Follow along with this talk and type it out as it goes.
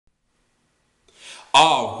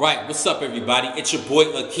Alright, what's up everybody? It's your boy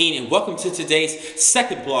Akeen and welcome to today's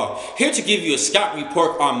second blog. Here to give you a scout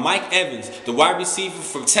report on Mike Evans, the wide receiver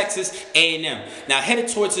from Texas A&M. Now headed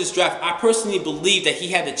towards this draft, I personally believe that he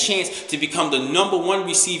had the chance to become the #1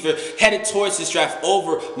 receiver headed towards this draft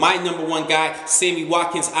over my #1 guy, Sammy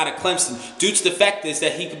Watkins out of Clemson, due to the fact is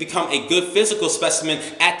that he could become a good physical specimen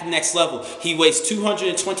at the next level. He weighs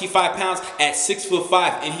 225 pounds at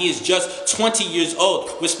 6'5", and he is just 20 years old,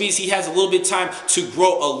 which means he has a little bit of time to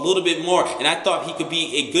grow a little bit more, and I thought he could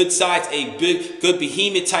be a good size, a good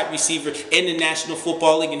behemoth type receiver in the National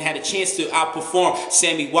Football League, and had a chance to outperform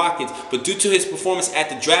Sammy Watkins. But due to his performance at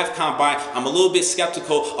the draft combine, I'm a little bit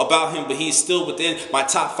skeptical about him, but he's still within my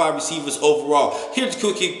top 5 receivers overall. Here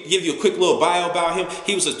to give you a quick little bio about him.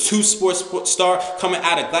 He was a 2-sport star coming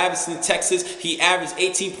out of Galveston, Texas. He averaged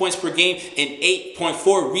 18 points per game and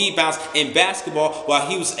 8.4 rebounds in basketball, while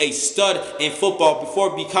he was a stud in football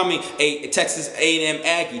before becoming a Texas A&M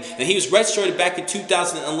Aggie. And he was redshirted back in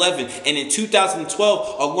 2011, and in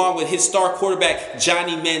 2012, along with his star quarterback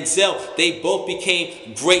Johnny Manziel, they both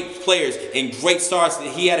became great players and great stars.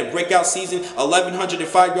 He had a breakout season,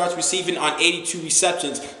 1,105 yards receiving on 82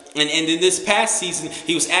 receptions. And in this past season,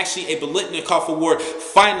 he was actually a Biletnikoff Award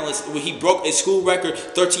finalist, where he broke a school record,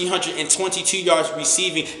 1,322 yards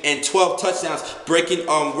receiving and 12 touchdowns, breaking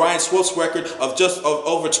Ryan Swope's record of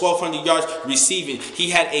over 1,200 yards receiving. He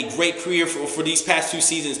had a great career for these past 2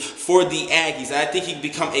 seasons for the Aggies, and I think he can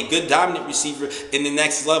become a good dominant receiver in the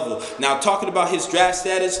next level. Now, talking about his draft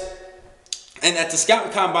status, and at the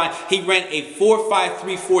scouting combine, he ran a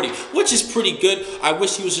 4.53 40, which is pretty good. I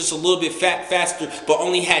wish he was just a little bit faster, but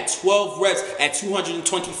only had 12 reps at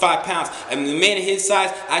 225 pounds. And the man of his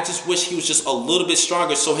size, I just wish he was just a little bit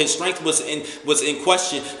stronger, so his strength was in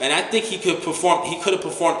question. And I think he could have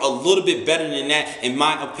performed a little bit better than that, in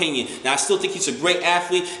my opinion. Now, I still think he's a great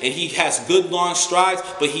athlete, and he has good long strides,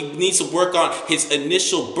 but he needs to work on his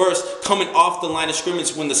initial burst coming off the line of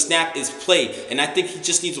scrimmage when the snap is played. And I think he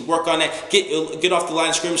just needs to work on that, get off the line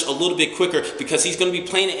of scrimmage a little bit quicker, because he's going to be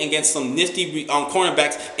playing against some nifty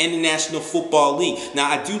cornerbacks in the National Football League.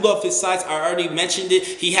 Now, I do love his size. I already mentioned it.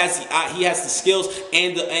 He has the skills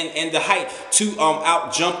and the height to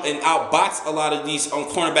out jump and outbox a lot of these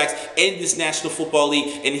cornerbacks in this National Football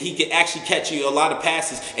League, and he can actually catch you a lot of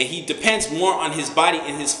passes. And he depends more on his body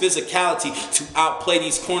and his physicality to outplay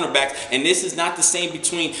these cornerbacks. And this is not the same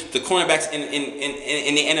between the cornerbacks in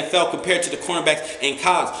the NFL compared to the cornerbacks in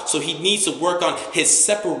college. So he needs to work on his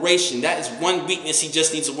separation. That is one weakness he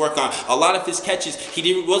just needs to work on. A lot of his catches,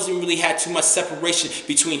 wasn't really had too much separation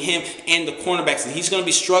between him and the cornerbacks, and he's going to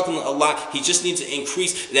be struggling a lot. He just needs to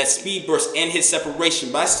increase that speed burst and his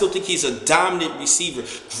separation. But I still think he's a dominant receiver.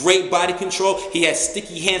 Great body control. He has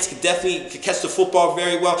sticky hands, can definitely catch the football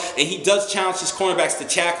very well, and he does challenge his cornerbacks to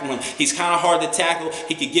tackle him. He's kind of hard to tackle.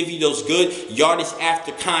 He could give you those good yardage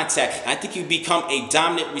after contact. And I think he'll become a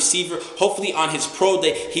dominant receiver. Hopefully on his pro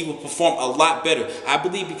day, he will perform a lot better. I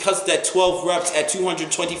believe because of that 12 reps at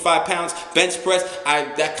 225 pounds bench press,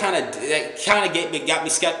 that kind of got me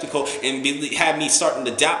skeptical and had me starting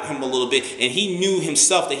to doubt him a little bit. And he knew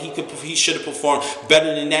himself that he should have performed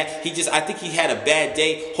better than that. I think he had a bad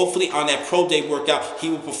day. Hopefully on that pro day workout, he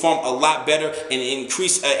will perform a lot better and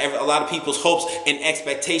increase a lot of people's hopes and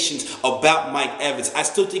expectations about Mike Evans. I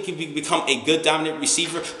still think he can become a good dominant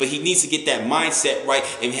receiver, but he needs to get that mindset right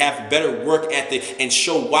and have better work ethic and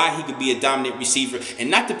show why he could be a dominant receiver, and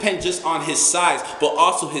not depend just on his size, but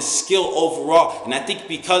also his skill overall. And I think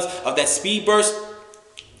because of that speed burst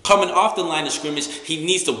coming off the line of scrimmage, he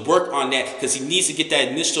needs to work on that, because he needs to get that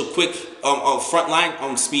initial quick front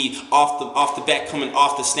line speed off the bat coming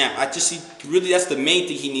off the snap. Really, that's the main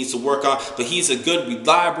thing he needs to work on. But he's a good,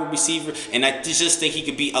 reliable receiver, and I just think he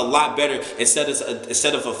could be a lot better.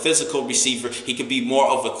 Instead of a physical receiver, he could be more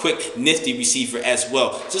of a quick, nifty receiver as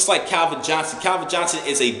well. Just like Calvin Johnson. Calvin Johnson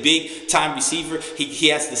is a big-time receiver. He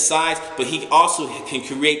has the size, but he also can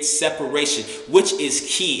create separation, which is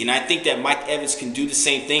key. And I think that Mike Evans can do the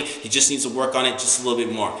same thing. He just needs to work on it just a little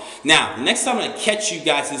bit more. Now, the next time I'm going to catch you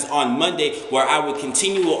guys is on Monday, where I will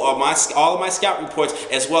continue all of my scout reports,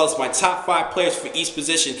 as well as my top 5 players for each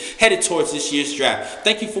position headed towards this year's draft.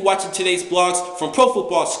 Thank you for watching today's blogs. From Pro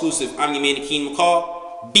Football Exclusive, I'm your man, Akeen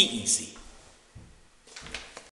McCall. Be easy.